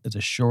level, is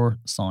a sure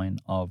sign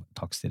of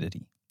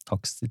toxicity.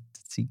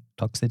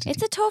 Toxicity.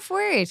 It's a tough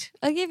word.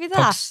 I'll give you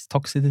that.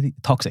 Toxicity.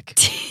 Toxic.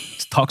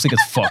 It's toxic as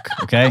fuck,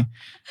 okay?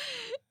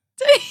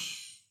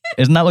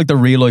 Isn't that like the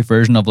real life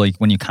version of like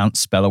when you can't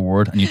spell a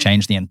word and you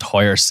change the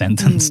entire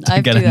sentence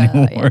to get a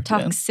new word?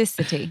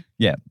 Toxicity.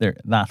 Yeah,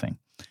 that thing.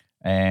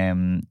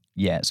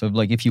 Yeah, so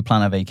like if you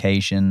plan a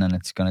vacation and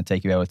it's going to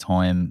take you out of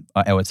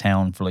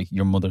town for like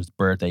your mother's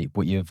birthday,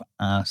 but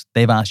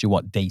they've asked you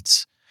what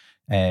dates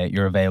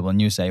you're available,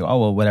 and you say, oh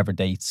well, whatever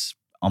dates,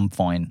 I'm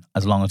fine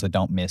as long as I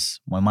don't miss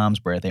my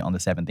mom's birthday on the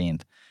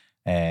 17th,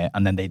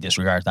 and then they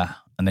disregard that,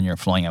 and then you're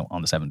flying out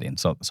on the 17th,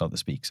 so to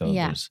speak. So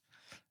yeah. There's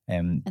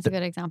that's a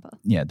good example.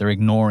 Yeah, they're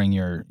ignoring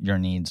your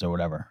needs or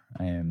whatever.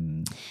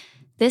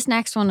 This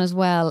next one as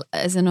well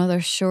is another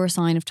sure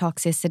sign of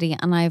toxicity,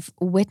 and I've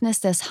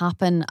witnessed this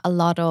happen a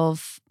lot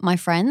of my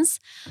friends.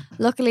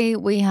 Luckily,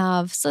 we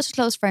have such a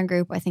close friend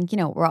group. I think,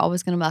 we're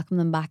always going to welcome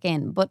them back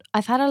in. But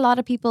I've had a lot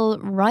of people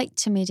write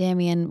to me,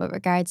 Damien, with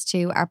regards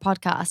to our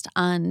podcast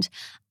and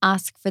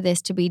ask for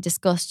this to be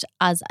discussed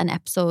as an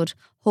episode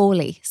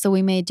wholly. So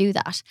we may do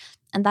that.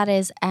 And that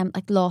is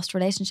like lost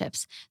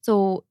relationships.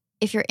 So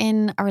if you're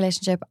in a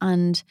relationship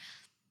and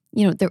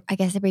I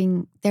guess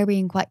they're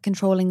being quite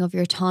controlling of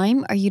your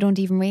time, or you don't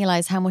even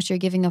realize how much you're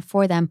giving up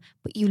for them,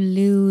 but you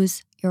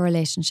lose your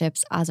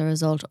relationships as a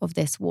result of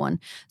this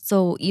one.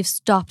 So you've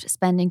stopped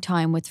spending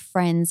time with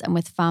friends and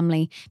with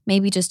family,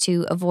 maybe just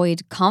to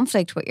avoid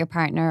conflict with your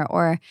partner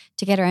or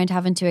to get around to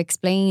having to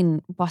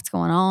explain what's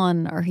going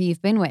on or who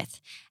you've been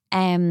with.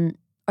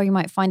 Or you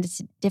might find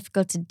it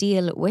difficult to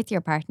deal with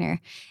your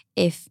partner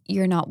if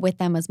you're not with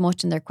them as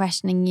much and they're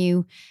questioning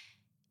you.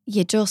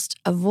 You just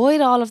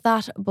avoid all of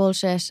that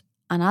bullshit,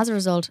 and as a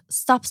result,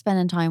 stop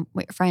spending time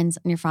with your friends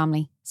and your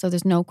family so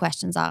there's no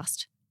questions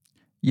asked.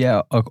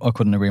 Yeah, I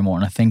couldn't agree more.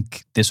 And I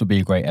think this would be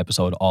a great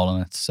episode all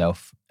in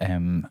itself.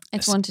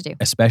 It's one to do.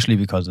 Especially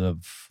because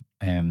of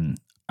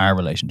our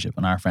relationship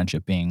and our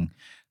friendship being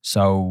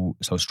so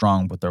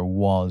strong. But there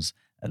was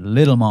a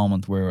little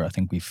moment where I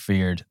think we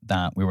feared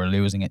that we were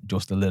losing it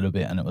just a little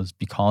bit. And it was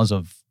because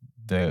of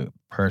the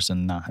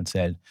person that had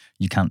said,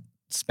 you can't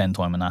spend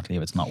time with Natalie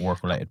if it's not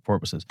work-related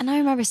purposes. And I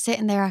remember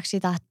sitting there actually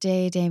that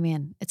day,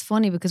 Damien. It's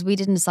funny because we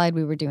didn't decide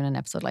we were doing an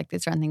episode like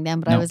this or anything then,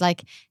 but I was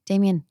like,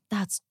 Damien,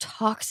 that's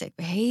toxic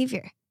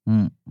behaviour.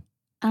 And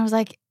I was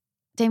like,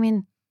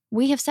 Damien,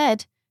 we have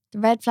said the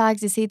red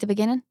flags you see at the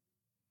beginning,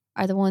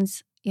 are the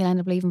ones you'll end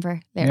up leaving for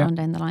later Yeah. on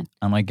down the line.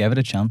 And I gave it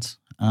a chance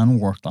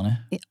and worked on it.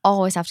 You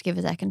always have to give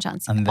a second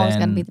chance. And You're always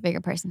got to be then- the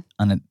bigger person.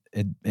 And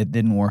it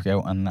didn't work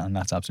out, and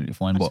that's absolutely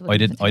fine. I But just I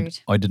wouldn't didn't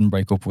have I didn't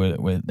break up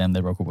with them.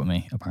 They broke up with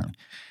me, apparently.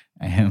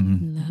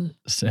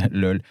 So,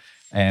 lol.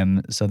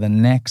 So the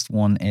next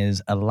one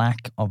is a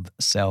lack of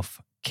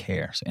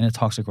self-care. So in a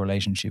toxic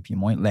relationship, you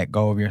might let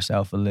go of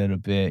yourself a little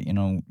bit,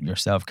 your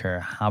self-care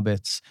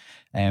habits.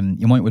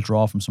 You might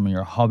withdraw from some of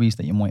your hobbies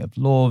that you might have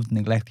loved,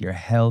 neglect your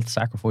health,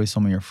 sacrifice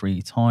some of your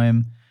free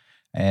time.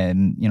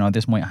 And,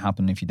 this might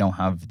happen if you don't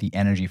have the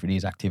energy for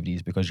these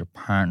activities because your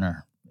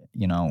partner,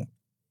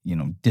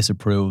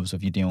 disapproves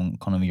of you doing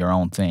kind of your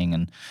own thing.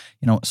 And,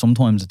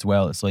 sometimes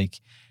it's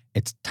like,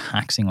 it's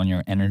taxing on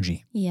your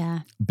energy Yeah.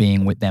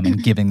 being with them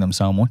and giving them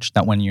so much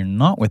that when you're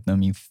not with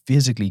them, you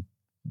physically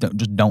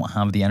just don't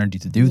have the energy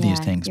to do these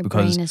Yeah, things your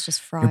because brain is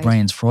just fried. your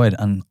brain's fried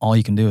and all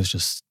you can do is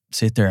just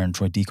sit there and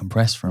try to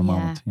decompress for a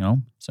moment,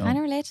 So Kind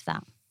of relate to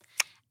that.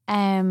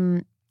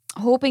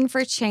 Hoping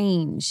for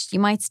change. You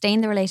might stay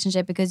in the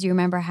relationship because you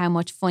remember how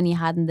much fun you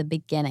had in the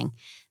beginning.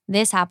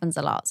 This happens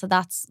a lot. So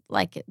that's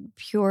like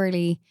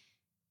purely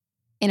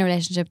in a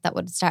relationship that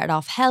would have started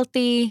off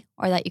healthy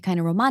or that you kind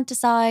of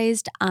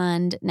romanticized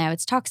and now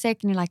it's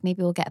toxic and you're like,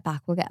 maybe we'll get it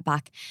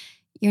back.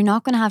 You're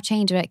not going to have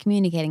change without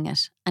communicating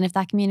it. And if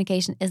that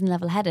communication isn't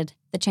level-headed,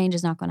 the change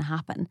is not going to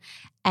happen.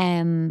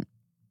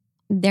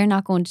 They're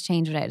not going to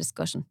change without a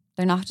discussion.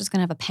 They're not just going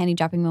to have a penny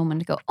dropping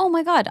moment and go, oh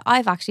my God,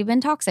 I've actually been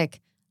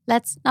toxic.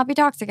 Let's not be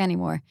toxic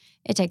anymore.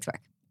 It takes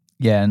work.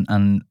 Yeah,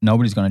 and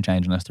nobody's going to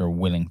change unless they're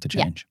willing to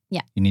change.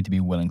 Yeah. You need to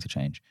be willing to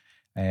change.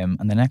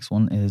 And the next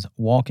one is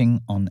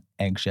walking on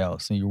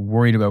eggshells. So you're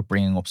worried about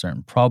bringing up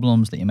certain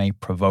problems that you may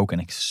provoke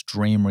an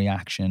extreme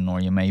reaction or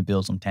you may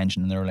build some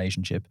tension in the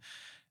relationship.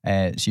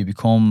 So you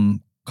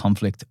become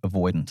conflict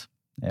avoidant,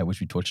 which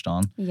we touched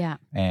on. Yeah.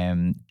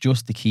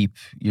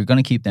 You're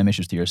going to keep them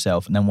issues to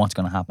yourself. And then what's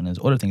going to happen is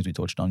other things we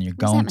touched on, you're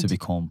going to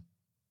become,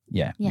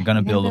 you're going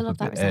to build up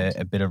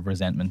a bit of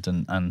resentment.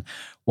 And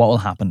what will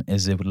happen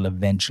is it will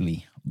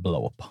eventually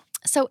blow up.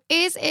 So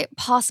is it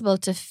possible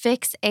to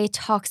fix a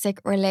toxic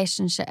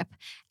relationship?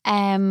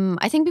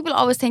 I think people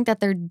always think that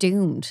they're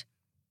doomed.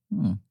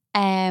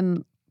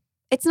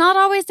 It's not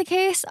always the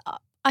case.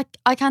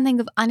 I can't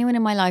think of anyone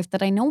in my life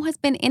that I know has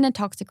been in a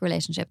toxic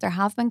relationship. There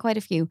have been quite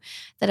a few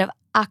that have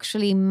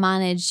actually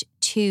managed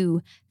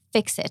to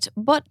fix it.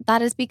 But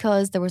that is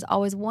because there was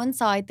always one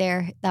side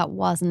there that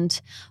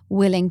wasn't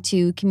willing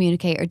to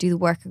communicate or do the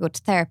work or go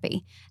to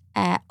therapy.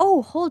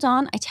 Hold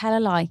on, I tell a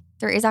lie.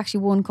 There is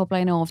actually one couple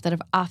I know of that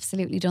have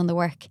absolutely done the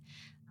work.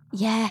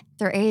 Yeah,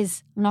 there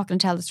is. I'm not going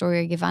to tell the story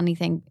or give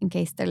anything in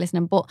case they're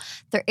listening, but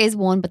there is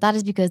one, but that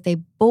is because they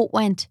both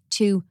went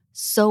to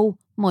so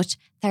much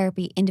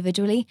therapy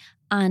individually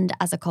and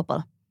as a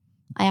couple.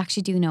 I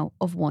actually do know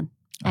of one.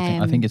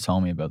 I think you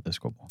told me about this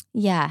couple.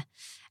 Yeah.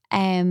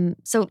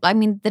 So, I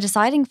mean, the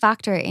deciding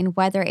factor in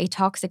whether a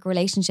toxic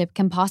relationship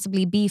can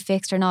possibly be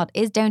fixed or not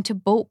is down to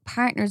both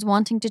partners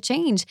wanting to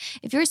change.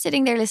 If you're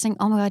sitting there listening,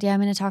 oh my God, yeah,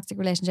 I'm in a toxic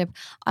relationship,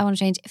 I want to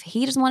change. If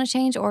he doesn't want to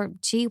change or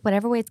she,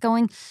 whatever way it's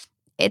going,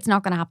 it's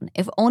not going to happen.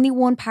 If only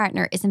one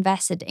partner is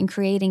invested in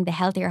creating the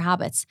healthier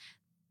habits,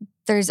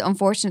 there's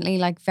unfortunately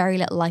like very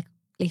little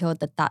likelihood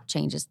that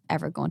change is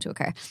ever going to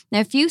occur. Now,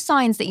 a few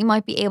signs that you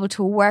might be able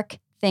to work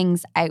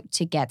things out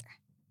together.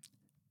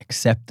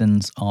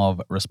 Acceptance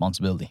of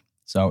responsibility.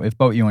 So if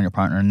both you and your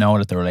partner know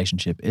that the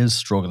relationship is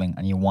struggling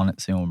and you want it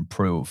to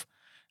improve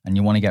and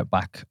you want to get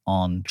back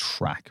on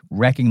track,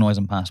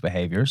 recognizing past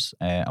behaviors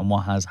and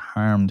what has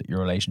harmed your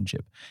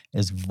relationship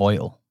is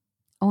vital.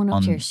 Own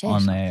up to your shit.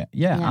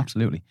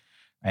 Absolutely.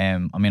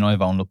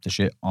 I've owned up to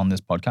shit on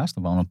this podcast.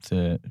 I've owned up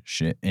to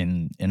shit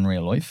in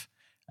real life.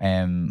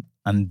 And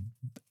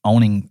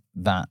owning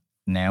that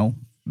now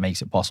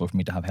makes it possible for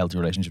me to have healthy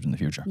relationships in the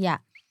future. Yeah.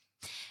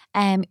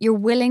 Your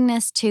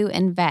willingness to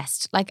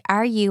invest. Like,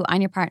 are you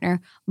and your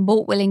partner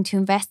both willing to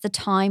invest the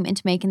time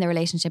into making the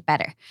relationship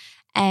better?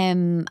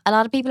 A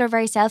lot of people are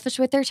very selfish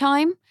with their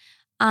time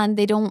and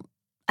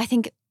I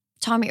think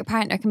time with your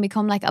partner can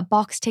become like a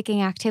box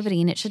ticking activity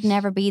and it should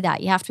never be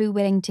that. You have to be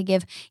willing to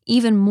give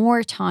even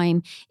more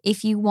time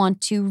if you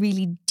want to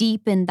really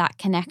deepen that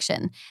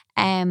connection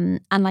and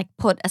like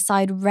put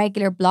aside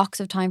regular blocks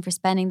of time for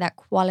spending that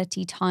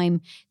quality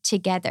time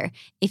together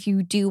if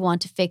you do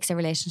want to fix a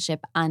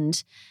relationship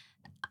and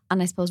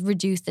I suppose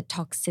reduce the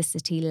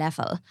toxicity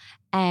level.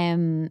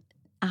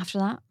 After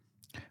that,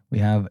 we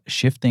have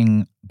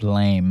shifting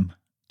blame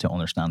to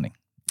understanding.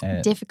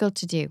 Difficult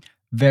to do.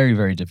 Very,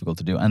 very difficult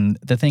to do. And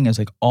the thing is,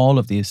 like, all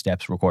of these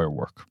steps require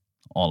work.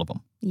 All of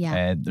them.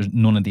 Yeah. There's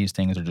none of these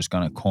things are just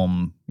going to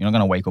come. You're not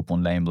going to wake up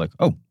one day and be like,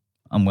 oh,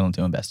 I'm willing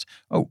to invest.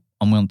 Oh,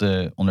 I'm willing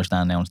to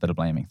understand now instead of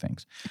blaming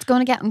things. It's going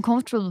to get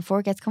uncomfortable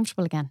before it gets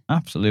comfortable again.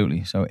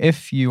 Absolutely. So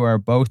if you are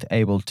both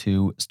able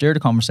to steer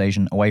the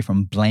conversation away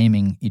from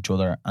blaming each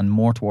other and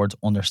more towards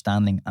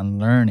understanding and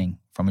learning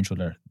from each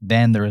other,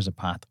 then there is a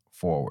path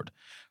forward.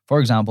 For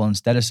example,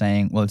 instead of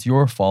saying, well, it's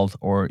your fault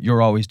or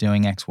you're always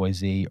doing X, Y,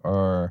 Z,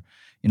 or,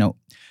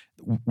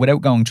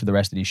 without going through the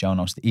rest of these show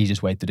notes, the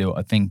easiest way to do it,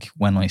 I think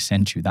when I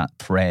sent you that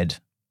thread,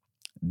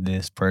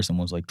 this person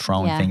was like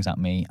throwing things at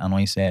me, and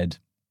I said,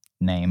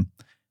 name,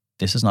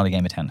 this is not a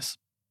game of tennis.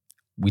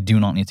 We do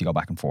not need to go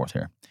back and forth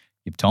here.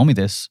 You've told me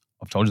this.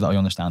 I've told you that I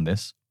understand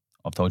this.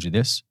 I've told you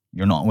this.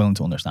 You're not willing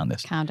to understand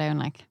this. Calm down,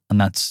 like. And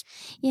that's...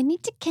 You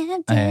need to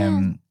calm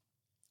down.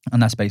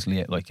 And that's basically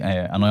it. Like,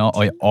 and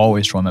I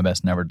always try my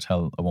best never to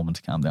tell a woman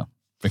to calm down,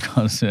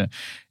 because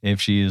if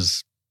she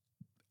is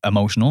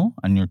emotional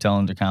and you're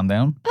telling her to calm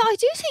down. But I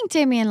do think,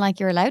 Damien, like,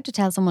 you're allowed to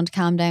tell someone to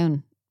calm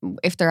down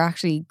if they're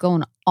actually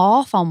going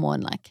off on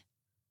one. Like,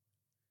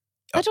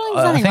 I don't think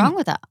there's anything wrong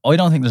with that. I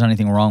don't think there's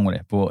anything wrong with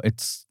it, but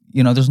it's,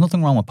 you know, there's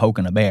nothing wrong with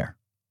poking a bear.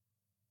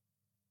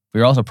 But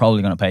you're also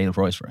probably going to pay the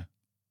price for it.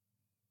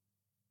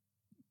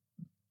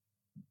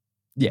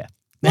 Yeah.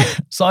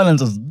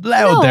 Silence is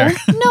loud there.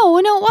 No,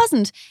 it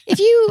wasn't. If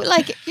you,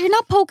 like, you're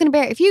not poking a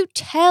bear. If you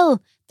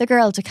tell the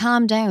girl to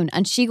calm down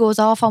and she goes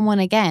off on one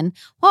again,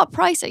 what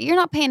price? You're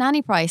not paying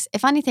any price.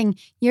 If anything,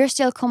 you're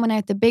still coming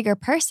out the bigger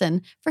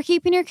person for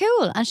keeping her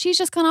cool. And she's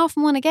just gone off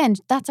on one again.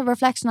 That's a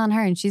reflection on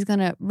her, and she's going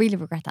to really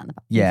regret that in the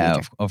future. Yeah,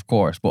 of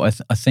course.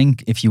 But I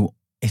think if you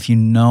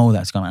know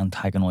that's going to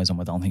antagonise them,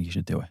 I don't think you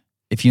should do it.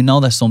 If you know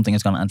that something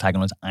is going to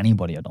antagonise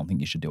anybody, I don't think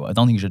you should do it. I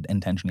don't think you should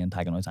intentionally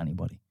antagonise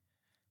anybody.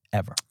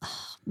 Ever.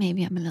 Oh,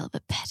 maybe I'm a little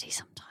bit petty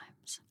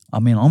sometimes.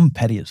 I mean, I'm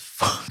petty as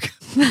fuck.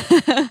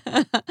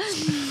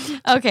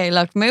 Okay,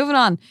 look, moving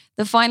on.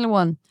 The final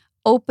one.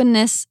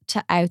 Openness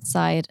to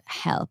outside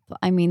help.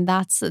 I mean,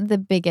 that's the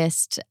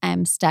biggest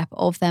step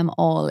of them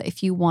all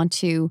if you want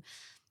to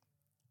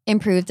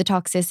improve the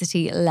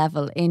toxicity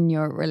level in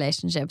your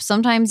relationship.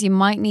 Sometimes you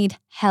might need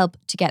help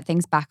to get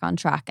things back on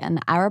track,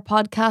 and our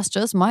podcast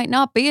just might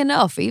not be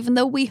enough, even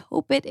though we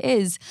hope it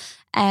is.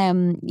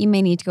 You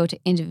may need to go to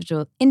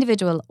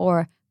individual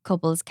or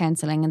couples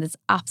counselling, and there's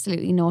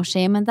absolutely no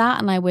shame in that.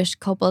 And I wish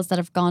couples that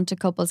have gone to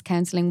couples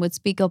counselling would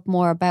speak up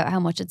more about how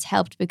much it's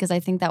helped, because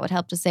I think that would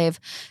help to save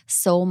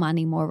so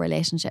many more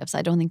relationships.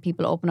 I don't think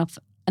people open up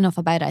enough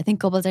about it. I think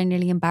couples are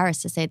nearly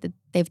embarrassed to say that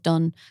they've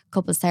done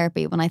couples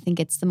therapy, when I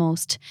think it's the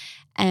most,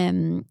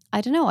 I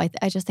don't know,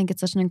 I just think it's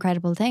such an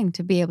incredible thing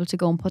to be able to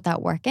go and put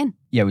that work in.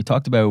 Yeah, we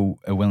talked about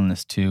a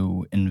willingness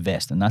to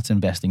invest, and that's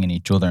investing in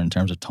each other in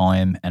terms of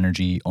time,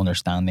 energy,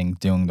 understanding,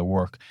 doing the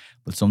work.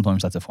 But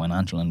sometimes that's a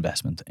financial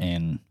investment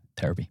in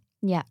therapy.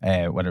 Yeah.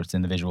 Whether it's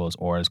individuals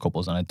or as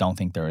couples. And I don't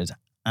think there is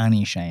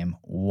any shame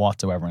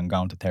whatsoever in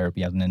going to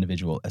therapy as an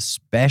individual,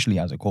 especially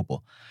as a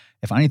couple.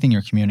 If anything,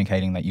 you're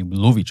communicating that you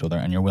love each other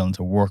and you're willing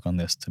to work on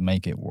this to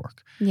make it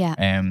work. Yeah.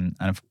 And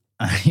if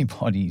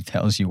anybody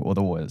tells you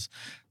otherwise,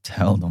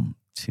 tell them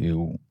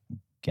to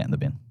get in the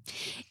bin.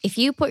 If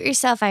you put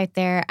yourself out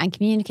there and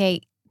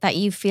communicate that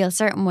you feel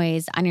certain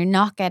ways and you're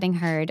not getting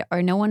heard,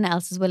 or no one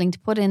else is willing to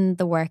put in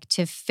the work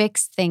to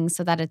fix things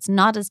so that it's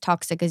not as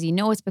toxic as you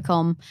know it's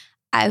become,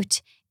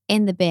 out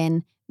in the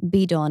bin,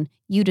 be done.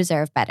 You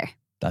deserve better.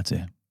 That's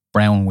it.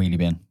 Brown wheelie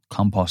bin.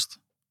 Compost.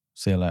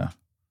 See you later.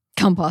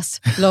 Compost.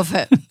 Love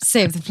it.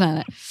 Save the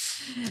planet.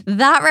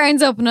 That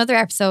rounds up another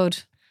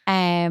episode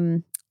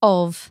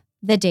of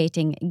The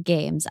Dating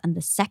Games, and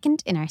the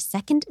second in our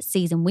second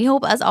season. We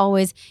hope, as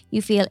always,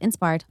 you feel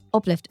inspired,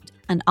 uplifted,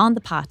 and on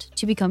the path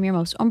to become your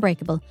most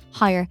unbreakable,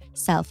 higher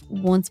self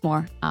once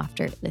more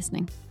after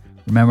listening.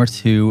 Remember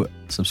to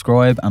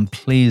subscribe and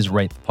please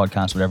rate the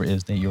podcast, whatever it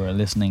is that you are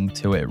listening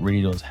to. It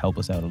really does help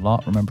us out a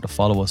lot. Remember to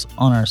follow us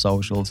on our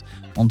socials.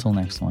 Until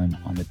next time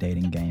on The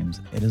Dating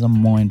Games, it is a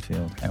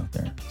minefield out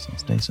there, so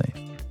stay safe.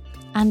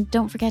 And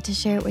don't forget to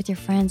share it with your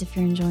friends if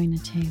you're enjoying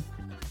it too.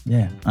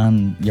 Yeah,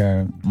 and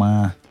your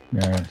ma,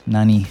 your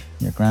nanny,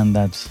 your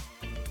granddad,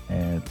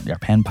 your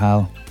pen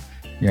pal,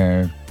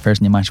 your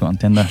person you match with on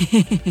Tinder.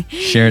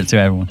 Share it to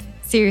everyone.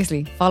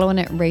 Seriously, following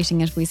it,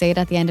 rating it. We say it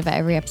at the end of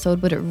every episode,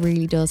 but it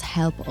really does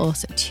help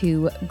us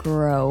to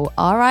grow.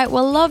 All right,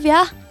 well, love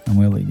ya. And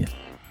we'll leave you.